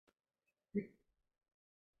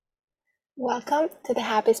Welcome to the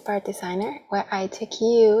Happy Spark Designer, where I take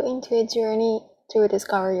you into a journey to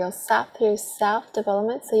discover yourself through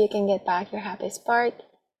self-development so you can get back your happy spark.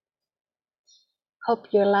 Hope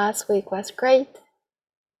your last week was great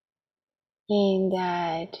and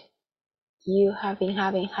that you have been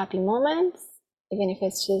having happy moments, even if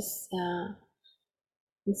it's just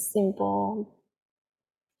simple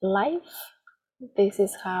life. This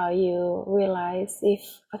is how you realize if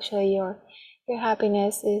actually your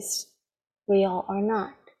happiness is real or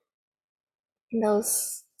not.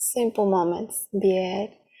 Those simple moments, be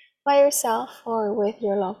it by yourself or with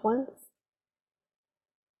your loved ones.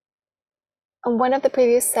 On one of the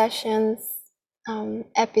previous sessions,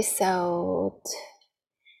 episode,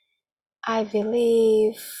 I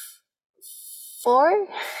believe 4,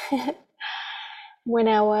 when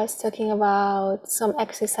I was talking about some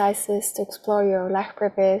exercises to explore your life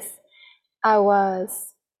purpose, I was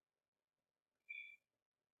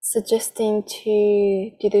suggesting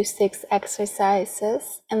to do 6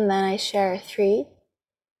 exercises, and then I share 3.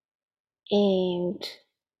 And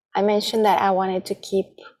I mentioned that I wanted to keep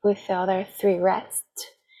with the other 3 rest.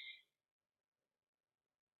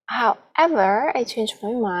 However, I changed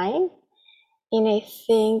my mind, and I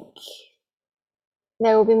think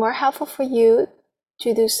that it will be more helpful for you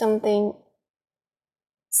to do something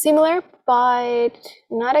similar, but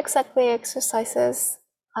not exactly exercises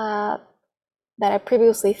that I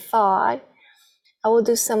previously thought. I will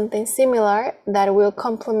do something similar that will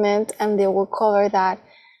complement and they will cover that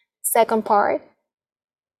second part.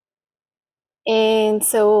 And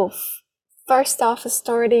so first off,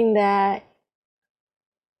 starting that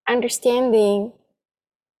understanding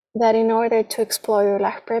that in order to explore your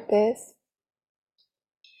life purpose,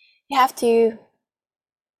 you have to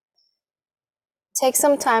take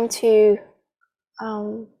some time to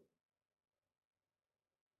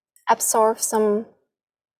absorb some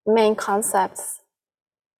main concepts,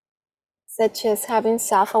 such as having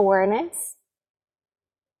self-awareness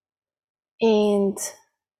and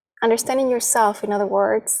understanding yourself, in other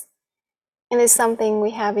words. And it's something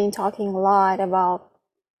we have been talking a lot about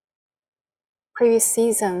previous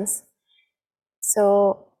seasons.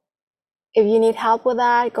 So if you need help with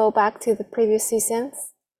that, go back to the previous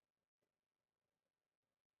seasons.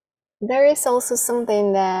 There is also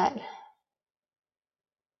something that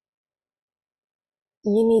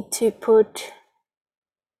you need to put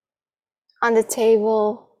on the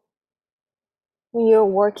table when you're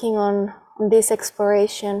working on this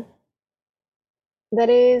exploration. That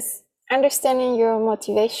is understanding your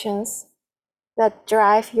motivations that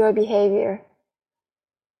drive your behavior.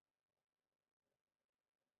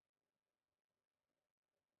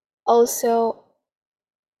 Also,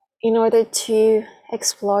 in order to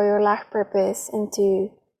explore your life purpose and to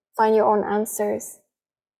find your own answers,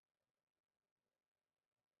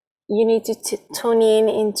 you need to tune in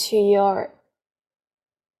into your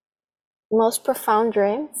most profound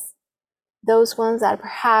dreams, those ones that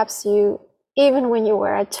perhaps you, even when you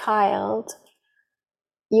were a child,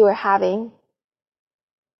 you were having.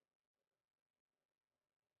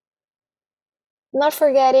 Not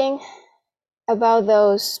forgetting about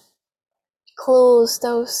those clues,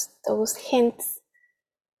 those hints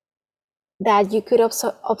that you could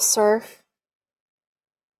observe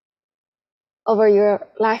over your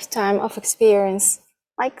lifetime of experience,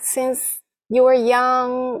 like since you were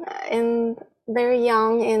young and very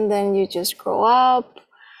young, and then you just grow up,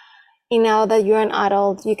 and now that you're an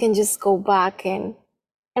adult, you can just go back and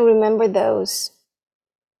remember those.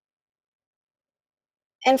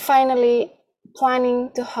 And finally,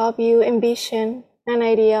 planning to help you envision an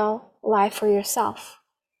ideal life for yourself.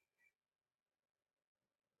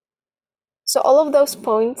 So all of those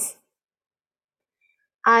points,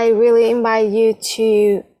 I really invite you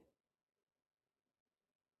to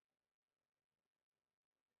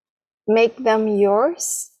make them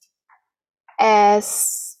yours,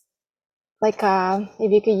 as like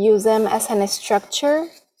if you could use them as a structure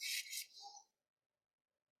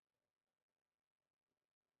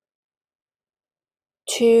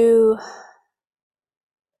to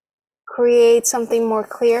create something more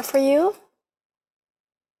clear for you,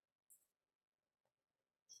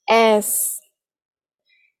 as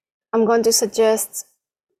I'm going to suggest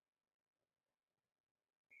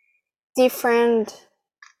different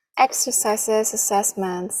exercises,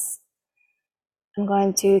 assessments. I'm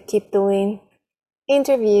going to keep doing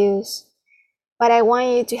interviews, but I want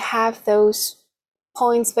you to have those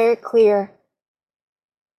points very clear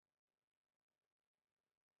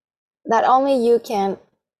that only you can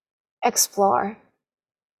explore.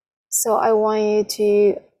 So I want you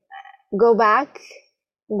to go back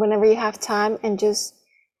whenever you have time and just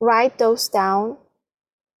write those down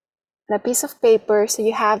a piece of paper so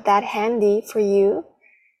you have that handy for you,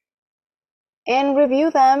 and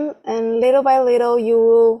review them, and little by little you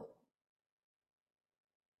will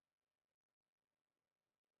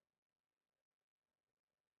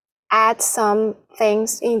add some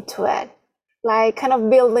things into it, like kind of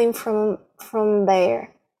building from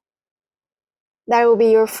there. That will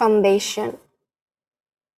be your foundation.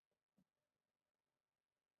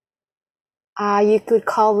 You could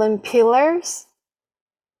call them pillars.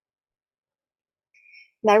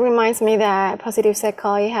 That reminds me that positive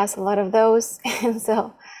psychology has a lot of those, and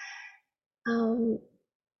so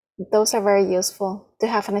those are very useful to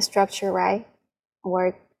have a structure, right?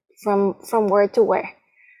 Word from where to where.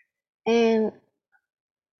 And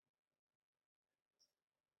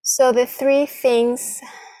so the three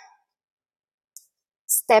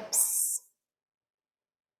steps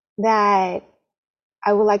that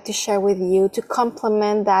I would like to share with you to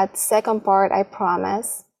complement that second part I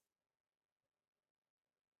promise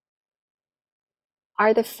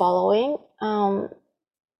are the following. I'm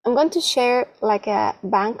going to share like a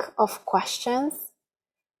bank of questions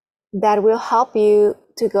that will help you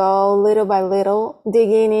to go little by little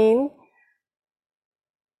digging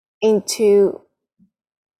into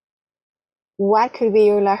what could be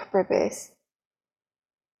your life purpose.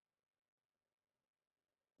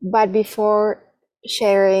 But before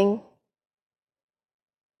sharing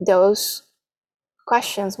those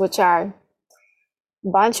questions, which are a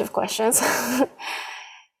bunch of questions,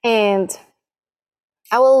 and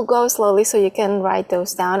I will go slowly so you can write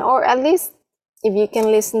those down, or at least if you can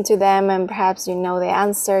listen to them and perhaps you know the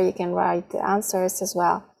answer, you can write the answers as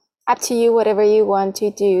well. Up to you, whatever you want to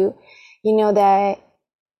do. You know that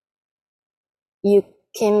you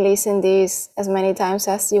can listen this as many times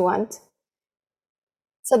as you want.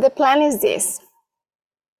 So the plan is this.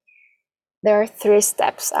 There are 3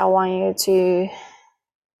 steps I want you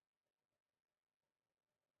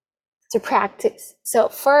to practice. So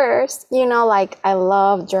first, like I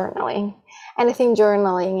love journaling, and I think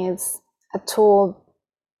journaling is a tool,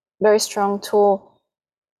 very strong tool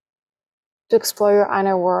to explore your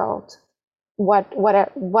inner world. What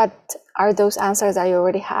are those answers that you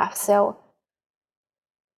already have? So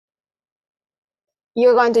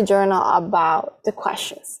you're going to journal about the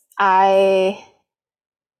questions. I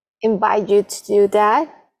invite you to do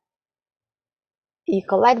that. You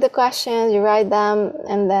collect the questions, you write them,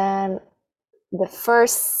 and then the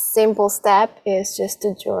first simple step is just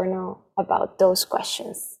to journal about those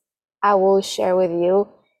questions. I will share with you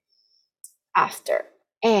after.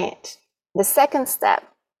 And the second step,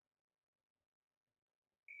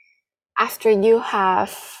 after you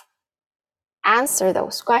have answered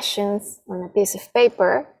those questions on a piece of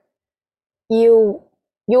paper, you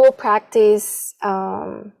will practice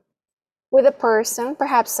with a person,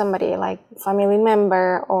 perhaps somebody like a family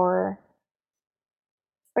member or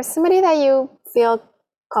somebody that you feel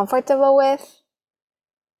comfortable with.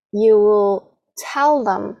 You will tell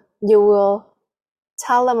them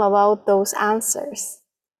about those answers.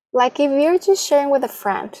 Like if you're just sharing with a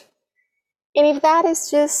friend, and if that is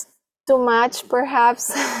just too much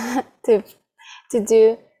perhaps to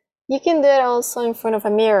do, you can do it also in front of a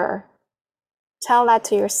mirror. Tell that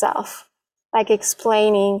to yourself, like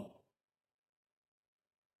explaining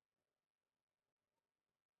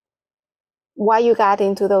why you got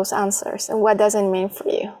into those answers and what does it mean for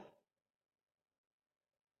you.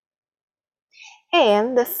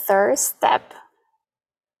 And the third step,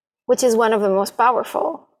 which is one of the most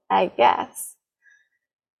powerful, I guess,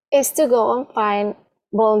 is to go and find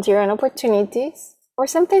volunteering opportunities or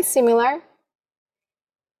something similar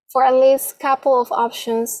for at least a couple of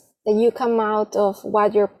options that you come out of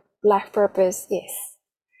what your life purpose is.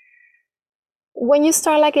 When you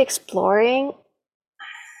start like exploring,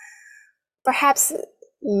 perhaps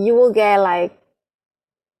you will get like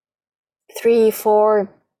 3, 4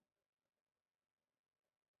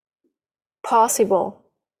 possible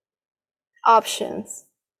options,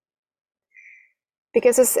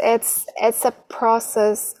 because it's a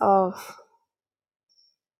process of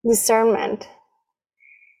discernment,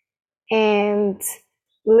 and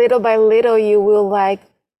little by little you will like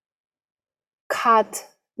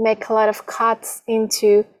make a lot of cuts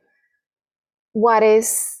into what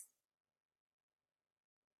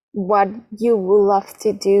you would love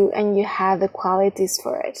to do, and you have the qualities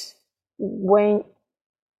for it. When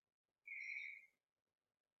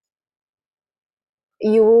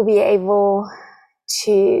you will be able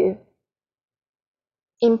to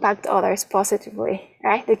impact others positively,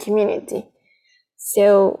 right? The community.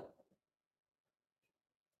 So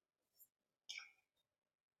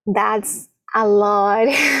that's a lot.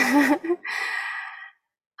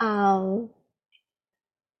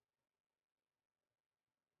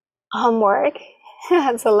 homework.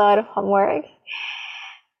 That's a lot of homework.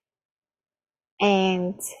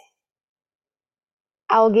 And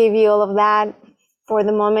I'll give you all of that. For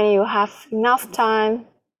the moment, you have enough time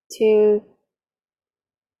to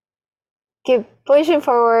keep pushing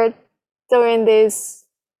forward during this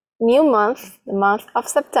new month, the month of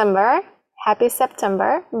September. Happy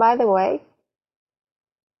September, by the way.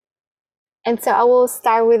 And so I will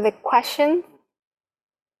start with the question,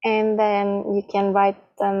 and then you can write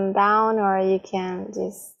them down, or you can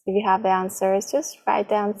just, if you have the answers, just write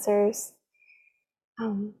the answers.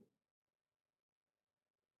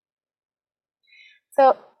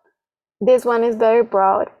 So this one is very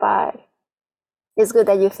broad, but it's good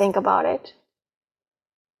that you think about it.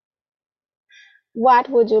 What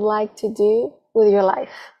would you like to do with your life?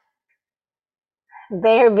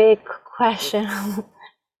 Very big question.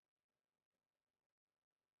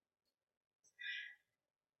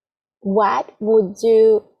 What would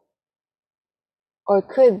you or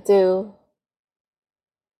could do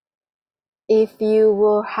if you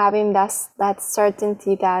were having that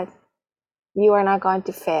certainty that you are not going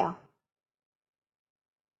to fail?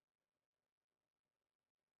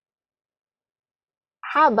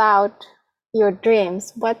 How about your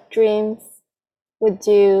dreams? What dreams would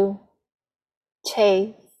you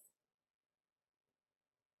chase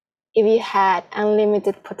if you had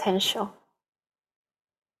unlimited potential?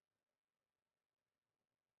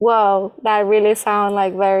 Whoa, that really sounds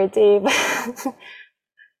like very deep.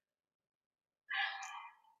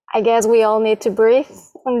 I guess we all need to breathe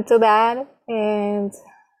into that, and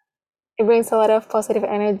it brings a lot of positive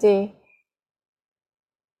energy,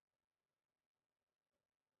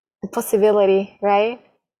 possibility, right?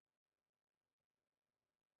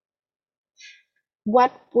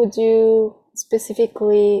 What would you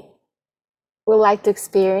specifically would like to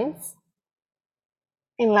experience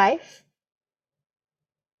in life?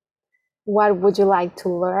 What would you like to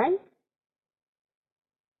learn?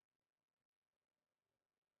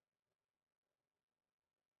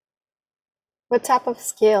 What type of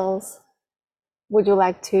skills would you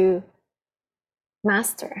like to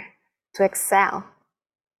master, to excel?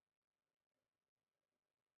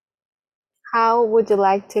 How would you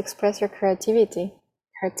like to express your creativity?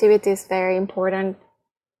 Creativity is very important,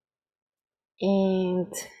 and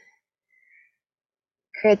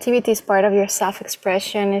creativity is part of your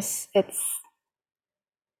self-expression. It's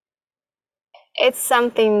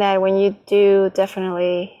something that when you do,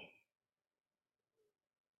 definitely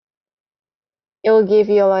it will give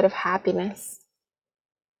you a lot of happiness.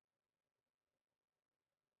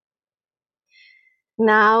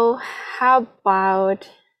 Now, how about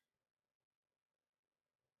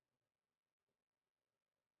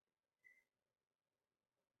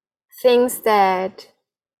things that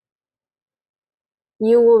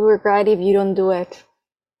you will regret if you don't do it?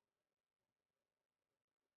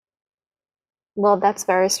 Well, that's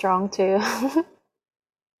very strong too.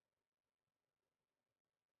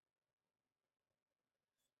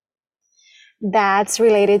 That's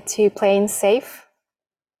related to playing safe.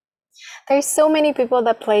 There's so many people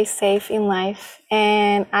that play safe in life,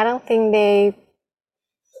 and I don't think they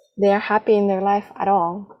are happy in their life at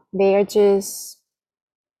all. They are just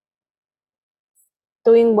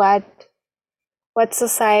doing what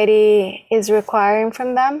society is requiring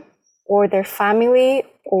from them, or their family,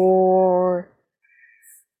 or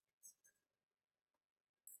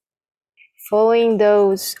following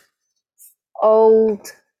those old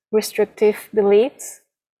restrictive beliefs.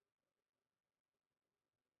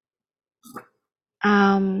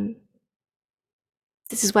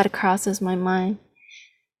 This is what crosses my mind.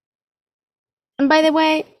 And by the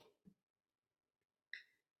way,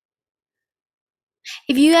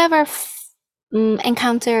 if you ever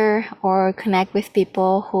encounter or connect with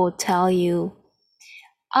people who tell you,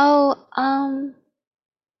 oh, I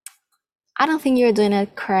don't think you're doing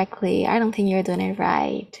it correctly, I don't think you're doing it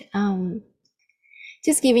right,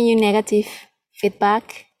 just giving you negative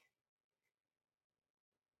feedback,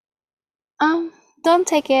 don't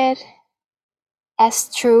take it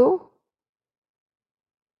as true.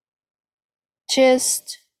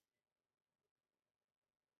 Just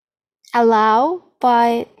allow,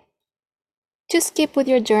 but just keep with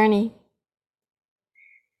your journey.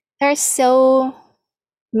 There are so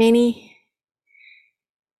many,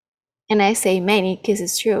 and I say many because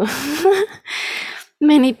it's true,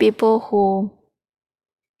 many people who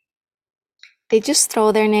they just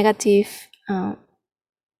throw their negative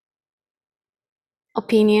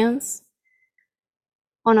opinions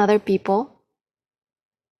on other people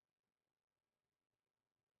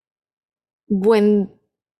when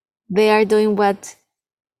they are doing what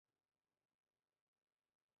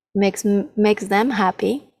makes them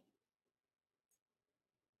happy.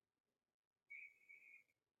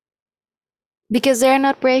 because they're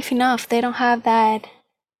not brave enough. They don't have that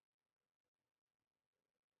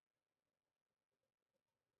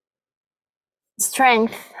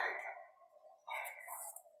strength.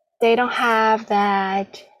 They don't have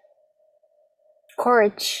that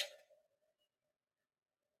courage.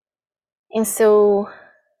 And so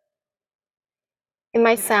it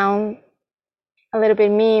might sound a little bit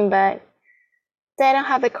mean, but they don't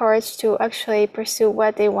have the courage to actually pursue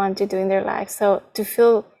what they want to do in their life. So to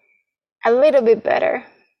feel a little bit better,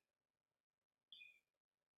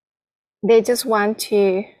 they just want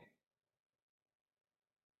to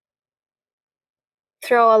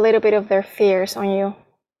throw a little bit of their fears on you.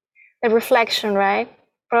 The reflection, right?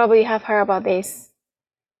 Probably you have heard about this.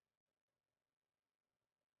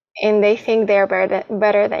 And they think they're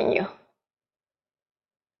better than you.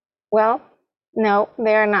 Well, no,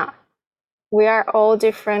 they are not. We are all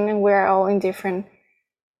different and we are all in different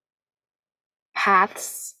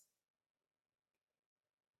paths.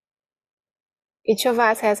 Each of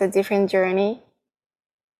us has a different journey.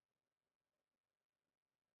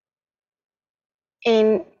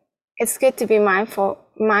 And it's good to be mindful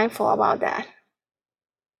about that.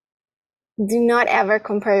 Do not ever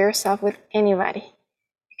compare yourself with anybody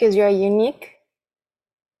because you are unique.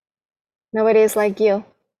 Nobody is like you.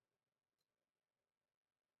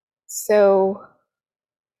 So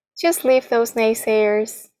just leave those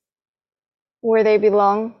naysayers where they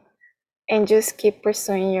belong and just keep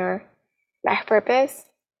pursuing your life purpose.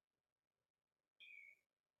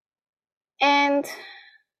 And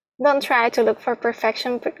don't try to look for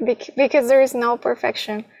perfection because there is no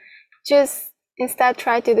perfection. Just instead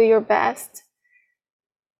try to do your best,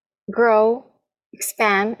 grow,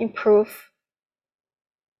 expand, improve.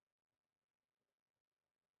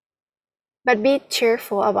 But be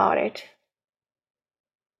cheerful about it.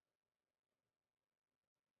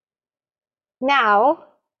 Now,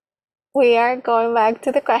 we are going back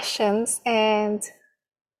to the questions, and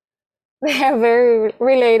they are very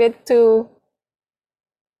related to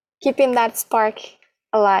keeping that spark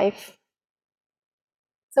alive.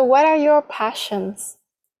 So, what are your passions?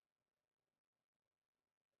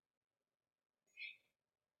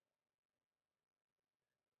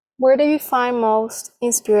 Where do you find most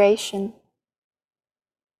inspiration?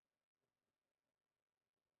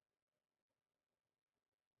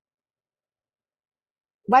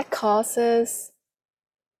 What causes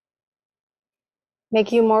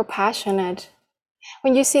make you more passionate?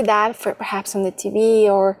 When you see that, perhaps on the TV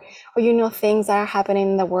or you know things that are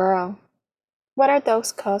happening in the world, what are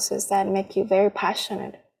those causes that make you very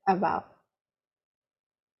passionate about?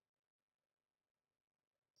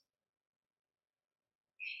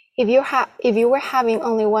 If you were having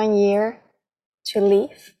only 1 year to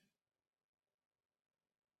live,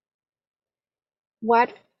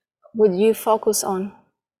 what would you focus on?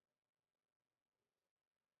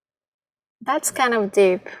 That's kind of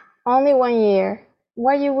deep. Only 1 year.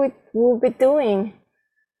 What you would be doing,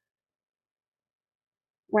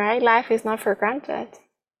 right? Life is not for granted.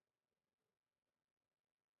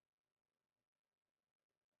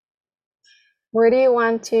 Where do you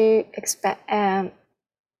want to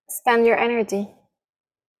spend your energy?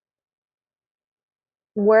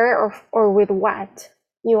 Where or with what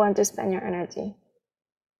you want to spend your energy?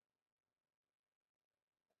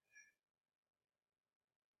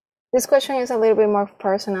 This question is a little bit more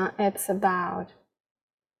personal. It's about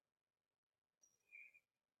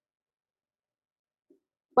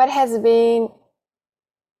what has been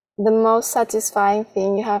the most satisfying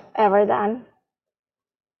thing you have ever done.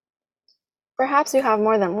 Perhaps you have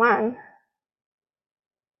more than one.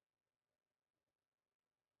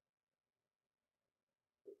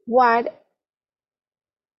 What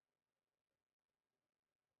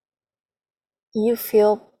you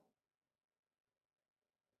feel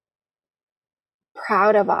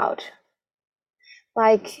proud about,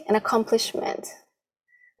 like an accomplishment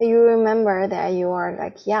that you remember that you are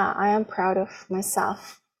like, yeah, I am proud of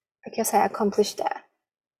myself because I accomplished that.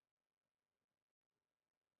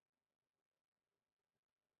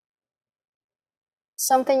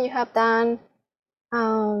 Something you have done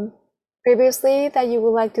previously that you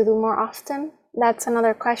would like to do more often? That's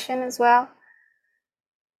another question as well.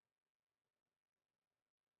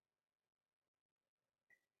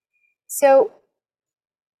 So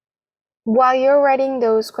while you're writing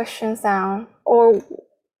those questions down, or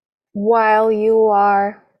while you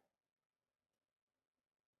are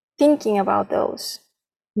thinking about those,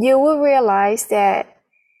 you will realize that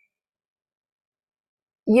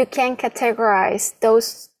you can categorize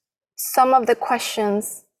those some of the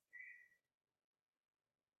questions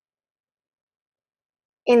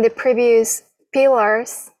in the previous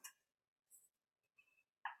pillars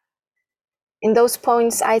in those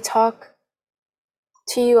points I talk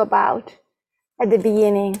to you about at the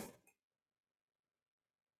beginning,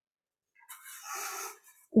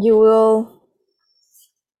 you will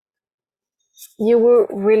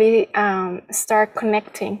really start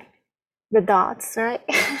connecting the dots, right?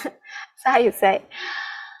 That's how you say.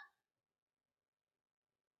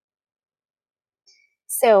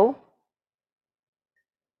 So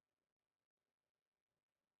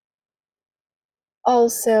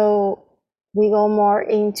also we go more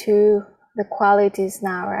into the qualities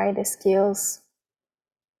now, right? The skills.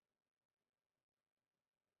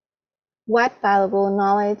 What valuable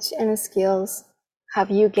knowledge and skills have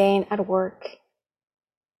you gained at work?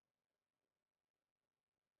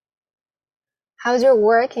 How's your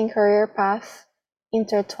work and career path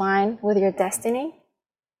intertwined with your destiny?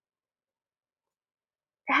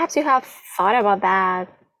 Perhaps you have thought about that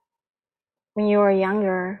when you were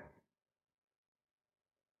younger.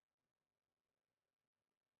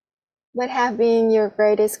 What have been your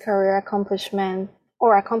greatest career accomplishment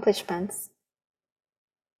or accomplishments?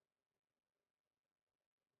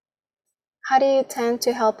 How do you tend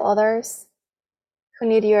to help others who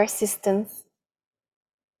need your assistance?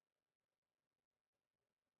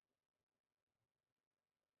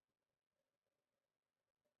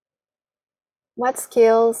 What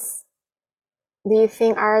skills do you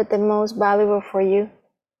think are the most valuable for you?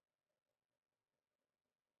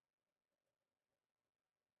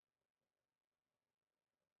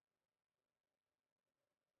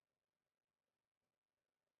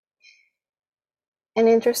 An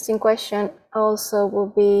interesting question also will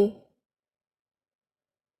be,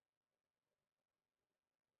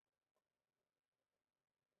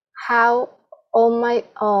 how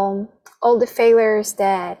all the failures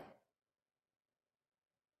that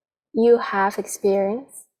you have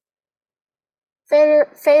experienced,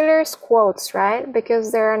 failures quotes, right?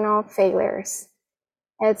 Because there are no failures.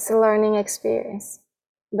 It's a learning experience,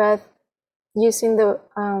 but using the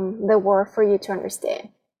word for you to understand.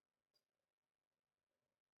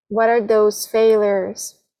 What are those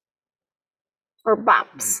failures or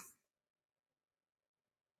bumps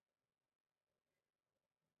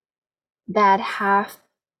that have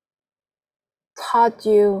taught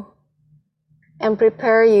you and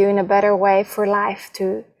prepare you in a better way for life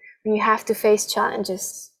to when you have to face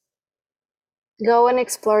challenges? Go and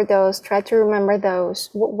explore those. Try to remember those.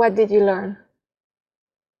 What did you learn?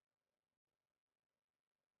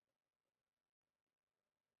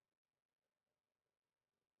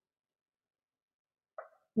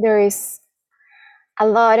 There is a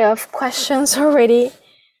lot of questions already.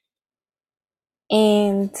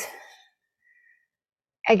 And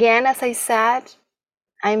again, as I said,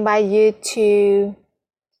 I invite you to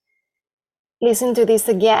listen to this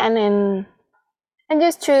again and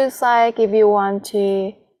just choose, like, if you want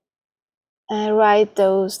to write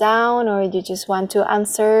those down, or you just want to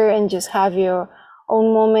answer and just have your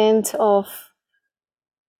own moment of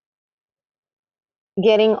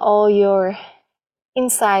getting all your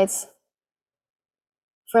insights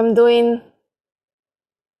from doing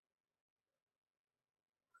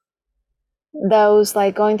those,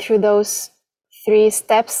 like going through those 3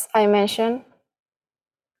 steps I mentioned.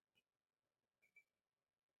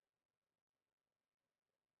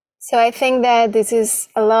 So I think that this is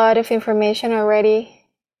a lot of information already,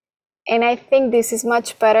 and I think this is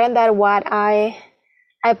much better than what I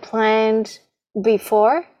planned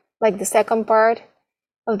before, like the second part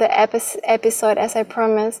of the episode, as I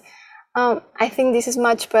promised. I think this is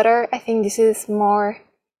much better. I think this is more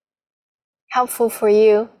helpful for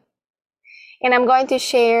you. And I'm going to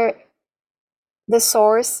share the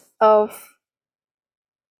source of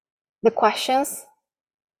the questions,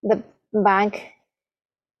 the bank,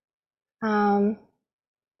 the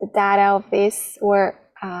data of this, where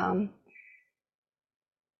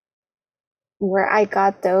I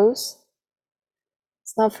got those.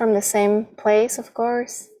 It's not from the same place, of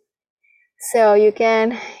course. So you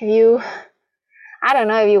can, if you, I don't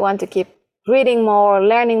know, if you want to keep reading more,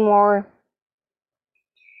 learning more,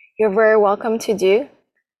 you're very welcome to do.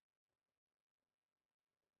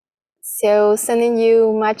 So sending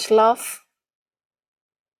you much love.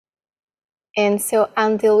 And so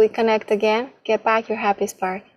until we connect again, get back your happy spark.